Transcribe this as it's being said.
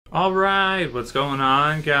Alright, what's going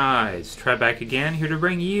on, guys? Try back again, here to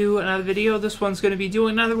bring you another video. This one's going to be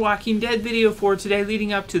doing another Walking Dead video for today,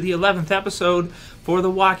 leading up to the 11th episode for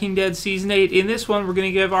The Walking Dead Season 8. In this one, we're going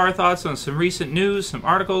to give our thoughts on some recent news, some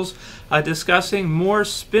articles discussing more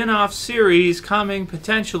spin-off series coming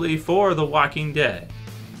potentially for The Walking Dead.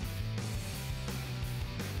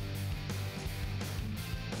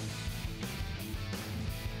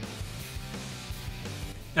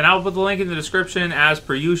 And I'll put the link in the description as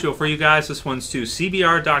per usual for you guys. This one's to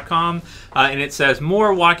cbr.com, and it says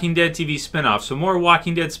more Walking Dead TV spinoffs. So more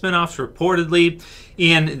Walking Dead spinoffs reportedly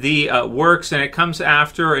in the works, and it comes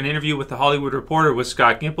after an interview with The Hollywood Reporter with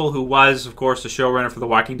Scott Gimple, who was, of course, the showrunner for The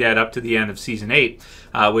Walking Dead up to the end of Season 8,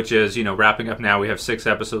 which is, wrapping up now. We have 6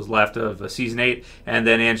 episodes left of Season 8, and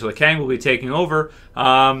then Angela Kang will be taking over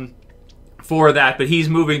for that, but he's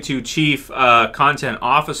moving to chief content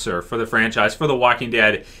officer for the franchise, for The Walking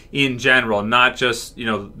Dead in general, not just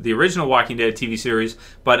the original Walking Dead TV series,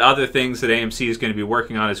 but other things that AMC is going to be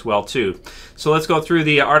working on as well too. So let's go through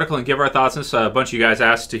the article and give our thoughts on this. A bunch of you guys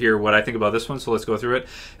asked to hear what I think about this one, so let's go through it.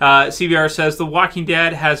 CBR says The Walking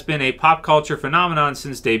Dead has been a pop culture phenomenon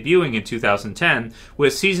since debuting in 2010,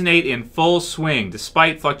 with Season 8 in full swing.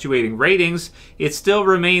 Despite fluctuating ratings, it still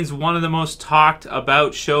remains one of the most talked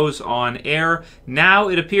about shows on air. Now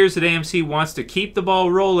it appears that AMC wants to keep the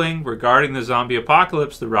ball rolling regarding the zombie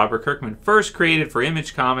apocalypse that Robert Kirkman first created for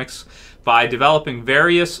Image Comics by developing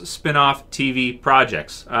various spin-off TV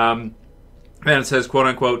projects. And it says, quote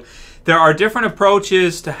unquote, there are different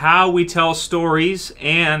approaches to how we tell stories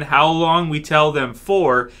and how long we tell them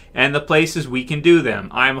for and the places we can do them.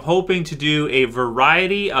 I'm hoping to do a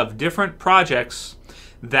variety of different projects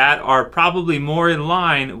that are probably more in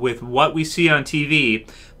line with what we see on TV,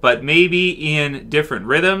 but maybe in different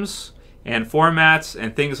rhythms and formats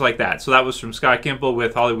and things like that. So that was from Scott Gimple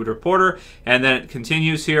with Hollywood Reporter, and then it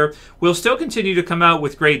continues here. We'll still continue to come out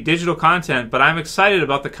with great digital content, but I'm excited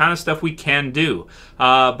about the kind of stuff we can do.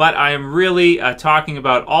 But I am really talking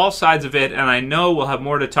about all sides of it, and I know we'll have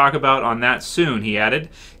more to talk about on that soon, he added.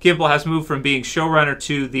 Gimple has moved from being showrunner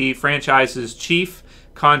to the franchise's chief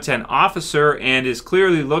content officer and is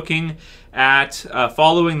clearly looking at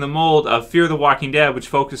following the mold of Fear the Walking Dead, which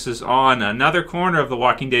focuses on another corner of the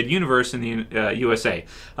Walking Dead universe in the USA.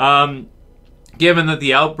 Given that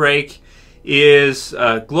the outbreak is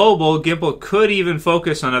global, Gimple could even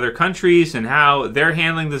focus on other countries and how they're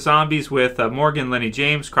handling the zombies, with Morgan Lenny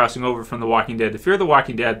James crossing over from The Walking Dead to Fear the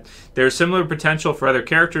Walking Dead. There's similar potential for other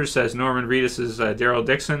characters, says Norman Reedus' Daryl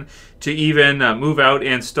Dixon, to even move out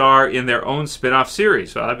and star in their own spin-off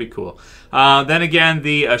series. So that'd be cool. Then again,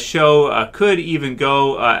 the show could even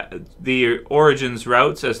go the origins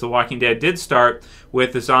routes, as The Walking Dead did start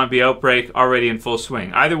with the zombie outbreak already in full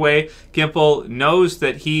swing. Either way, Gimple knows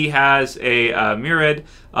that he has a myriad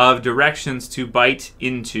of directions to bite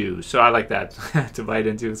into. So I like that, to bite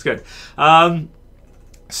into. It's good.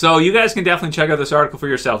 So you guys can definitely check out this article for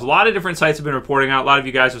yourselves. A lot of different sites have been reporting out. A lot of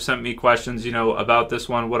you guys have sent me questions, about this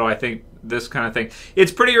one. What do I think? This kind of thing.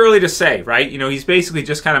 It's pretty early to say, right? He's basically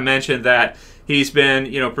just kind of mentioned that he's been,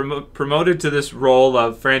 promoted to this role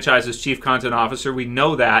of franchise's chief content officer. We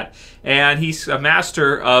know that, and he's a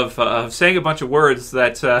master of saying a bunch of words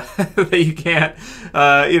that that you can't,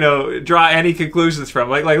 draw any conclusions from.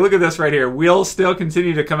 Like look at this right here. We'll still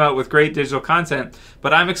continue to come out with great digital content,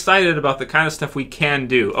 but I'm excited about the kind of stuff we can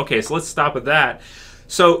do. Okay, so let's stop with that.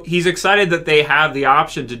 So he's excited that they have the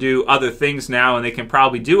option to do other things now, and they can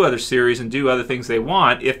probably do other series and do other things they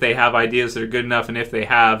want if they have ideas that are good enough, and if they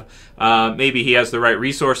have, maybe he has the right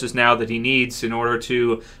resources now that he needs in order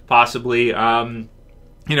to possibly,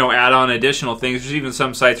 add on additional things. There's even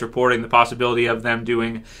some sites reporting the possibility of them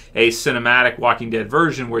doing a cinematic Walking Dead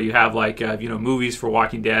version where you have movies for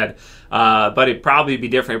Walking Dead, but it'd probably be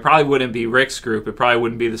different. It probably wouldn't be Rick's group. It probably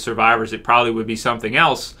wouldn't be the Survivors. It probably would be something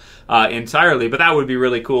else entirely. But that would be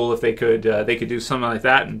really cool if they could do something like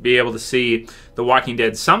that and be able to see The Walking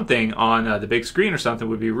Dead something on the big screen or something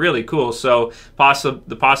would be really cool. So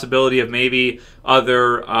the possibility of maybe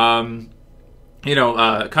other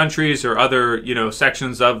countries or other,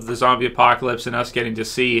 sections of the zombie apocalypse, and us getting to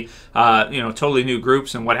see, totally new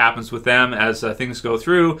groups and what happens with them as things go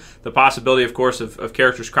through. The possibility, of course, of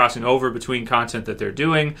characters crossing over between content that they're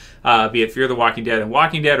doing, be it Fear the Walking Dead and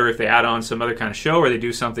Walking Dead, or if they add on some other kind of show or they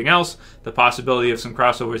do something else, the possibility of some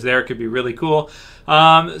crossovers there could be really cool.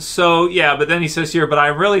 But then he says here, but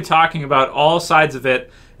I'm really talking about all sides of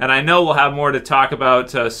it, and I know we'll have more to talk about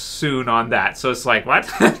soon on that. So it's like,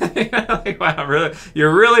 what? Wow,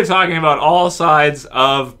 you're really talking about all sides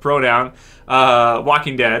of pronoun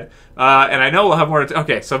Walking Dead, and I know we'll have more to.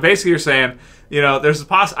 Okay, so basically you're saying, there's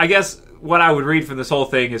a I guess what I would read from this whole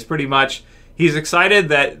thing is pretty much he's excited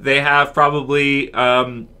that they have probably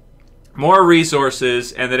more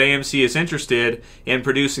resources and that AMC is interested in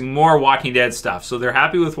producing more Walking Dead stuff. So they're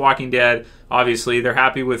happy with Walking Dead. Obviously, they're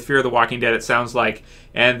happy with Fear the Walking Dead, it sounds like.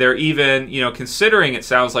 And they're even, considering, it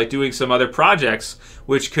sounds like, doing some other projects,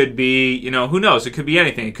 which could be, who knows? It could be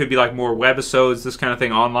anything. It could be like more webisodes, this kind of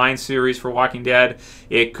thing, online series for Walking Dead.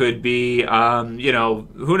 It could be,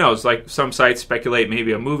 who knows? Like some sites speculate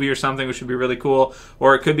maybe a movie or something, which would be really cool.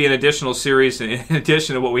 Or it could be an additional series in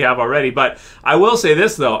addition to what we have already. But I will say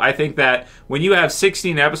this, though. I think that when you have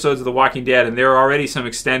 16 episodes of The Walking Dead, and there are already some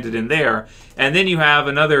extended in there, and then you have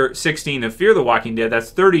another 16 of Fear the Walking Dead,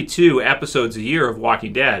 that's 32 episodes a year of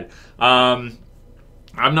Walking Dead. I'm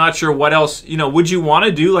not sure what else, would you want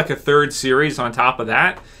to do like a third series on top of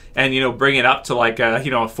that? And, bring it up to like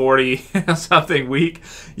a 40 something week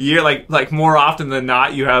year, like more often than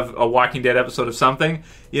not, you have a Walking Dead episode of something.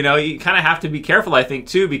 You kind of have to be careful, I think,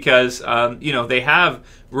 too, because, they have,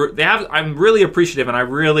 I'm really appreciative, and I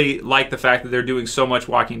really like the fact that they're doing so much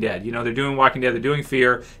Walking Dead. They're doing Walking Dead, they're doing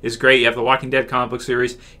Fear is great. You have the Walking Dead comic book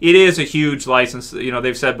series. It is a huge license.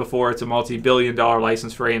 They've said before it's a multi-billion-dollar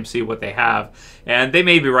license for AMC, what they have. And they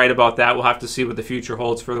may be right about that. We'll have to see what the future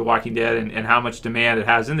holds for the Walking Dead and how much demand it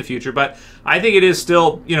has in the future. But I think it is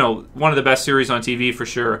still, one of the best series on TV for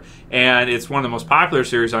sure. And it's one of the most popular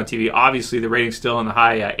series on TV. Obviously, the rating's still in the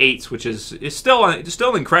high 8s, which is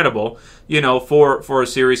still incredible, for a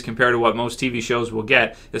series compared to what most TV shows will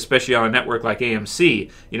get, especially on a network like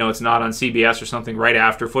AMC. It's not on CBS or something right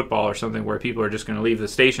after football or something where people are just going to leave the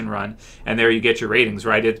station run, and there you get your ratings,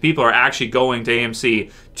 right? People are actually going to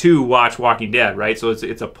AMC to watch Walking Dead, right? So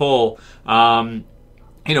it's a pull,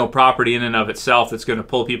 property in and of itself that's going to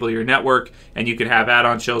pull people to your network, and you can have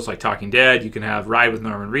add-on shows like Talking Dead, you can have Ride with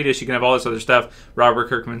Norman Reedus, you can have all this other stuff, Robert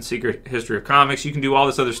Kirkman's Secret History of Comics, you can do all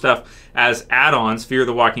this other stuff as add-ons, Fear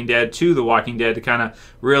the Walking Dead to The Walking Dead to kind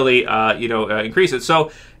of really, increase it.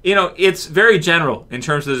 So, it's very general in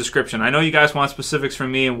terms of the description. I know you guys want specifics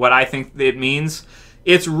from me and what I think it means.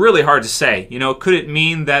 It's really hard to say. Could it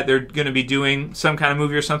mean that they're going to be doing some kind of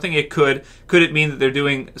movie or something? It could. Could it mean that they're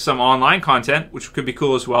doing some online content, which could be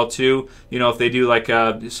cool as well too? If they do like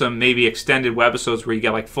some maybe extended webisodes where you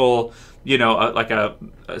get like full, like a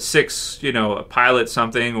 6, a pilot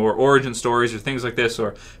something, or origin stories or things like this,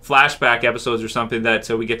 or flashback episodes or something that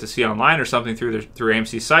we get to see online or something through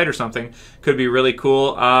AMC's site or something, could be really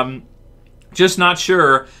cool. Just not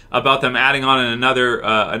sure about them adding on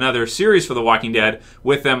another series for The Walking Dead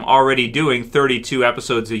with them already doing 32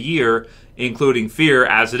 episodes a year, including Fear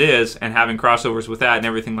as it is, and having crossovers with that and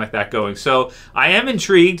everything like that going. So I am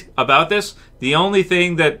intrigued about this. The only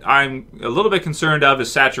thing that I'm a little bit concerned of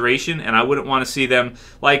is saturation, and I wouldn't want to see them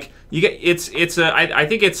like you get. I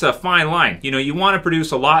think it's a fine line. You want to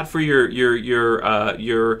produce a lot for your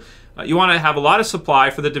you want to have a lot of supply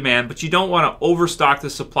for the demand, but you don't want to overstock the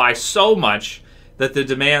supply so much that the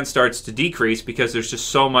demand starts to decrease because there's just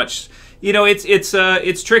so much.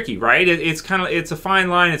 It's tricky, right? It's a fine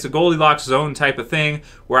line. It's a Goldilocks zone type of thing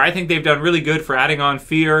where I think they've done really good for adding on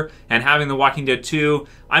Fear and having The Walking Dead 2.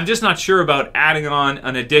 I'm just not sure about adding on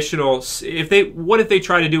an additional. What if they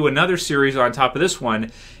try to do another series on top of this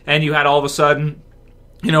one, and you had all of a sudden,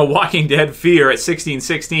 Walking Dead Fear at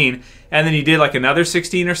 16, and then you did like another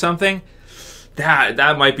 16 or something,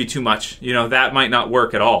 that might be too much. That might not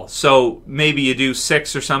work at all. So maybe you do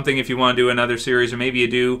 6 or something if you want to do another series, or maybe you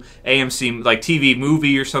do AMC like TV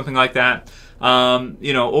movie or something like that.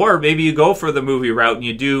 Or maybe you go for the movie route and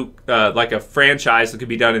you do like a franchise that could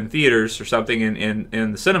be done in theaters or something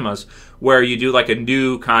in the cinemas, where you do like a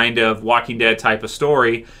new kind of Walking Dead type of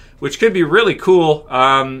story, which could be really cool.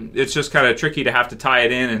 It's just kind of tricky to have to tie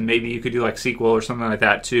it in, and maybe you could do like sequel or something like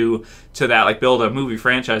that to that, like build a movie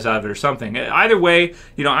franchise out of it or something. Either way,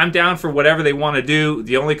 I'm down for whatever they want to do.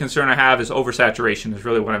 The only concern I have is oversaturation is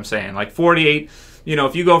really what I'm saying. Like 48,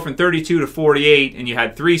 if you go from 32 to 48 and you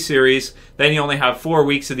had 3 series, then you only have 4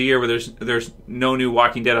 weeks of the year where there's no new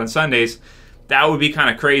Walking Dead on Sundays. That would be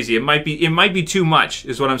kind of crazy. It might be too much,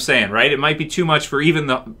 is what I'm saying, right? It might be too much for even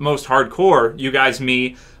the most hardcore, you guys,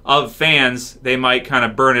 me, of fans. They might kind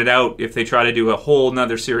of burn it out if they try to do a whole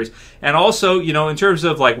nother series. And also, in terms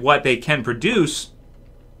of like what they can produce,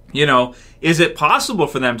 is it possible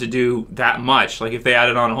for them to do that much? Like if they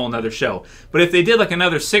added on a whole nother show. But if they did like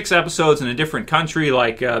another 6 episodes in a different country,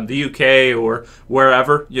 like the UK or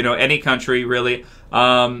wherever, any country really,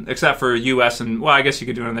 except for U.S. and, well, I guess you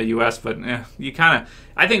could do it in the U.S., but you kind of,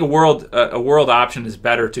 I think a world option is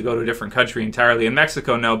better to go to a different country entirely. In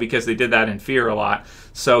Mexico, no, because they did that in Fear a lot.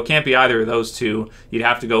 So it can't be either of those two. You'd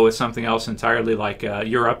have to go with something else entirely, like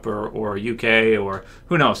Europe or UK or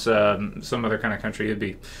who knows, some other kind of country it'd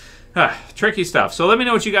be. Tricky stuff. So let me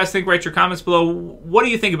know what you guys think. Write your comments below. What do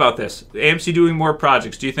you think about this? AMC doing more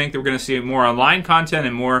projects. Do you think that we're going to see more online content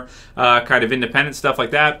and more kind of independent stuff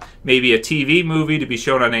like that? Maybe a TV movie to be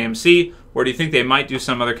shown on AMC? Or do you think they might do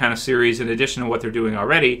some other kind of series in addition to what they're doing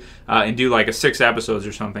already and do like a 6 episodes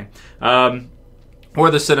or something? Or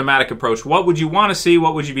the cinematic approach. What would you want to see?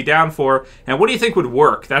 What would you be down for? And what do you think would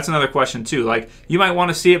work? That's another question too. Like, you might want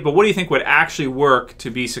to see it, but what do you think would actually work to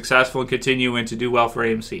be successful and continue and to do well for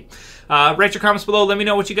AMC? Write your comments below. Let me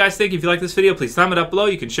know what you guys think. If you like this video, please thumb it up below.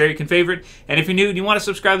 You can share, you can favorite. And if you're new and you want to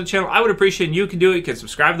subscribe to the channel, I would appreciate it. You can do it. You can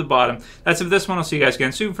subscribe at the bottom. That's it for this one. I'll see you guys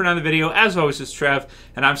again soon for another video. As always, it's Trev,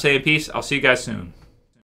 and I'm saying peace. I'll see you guys soon.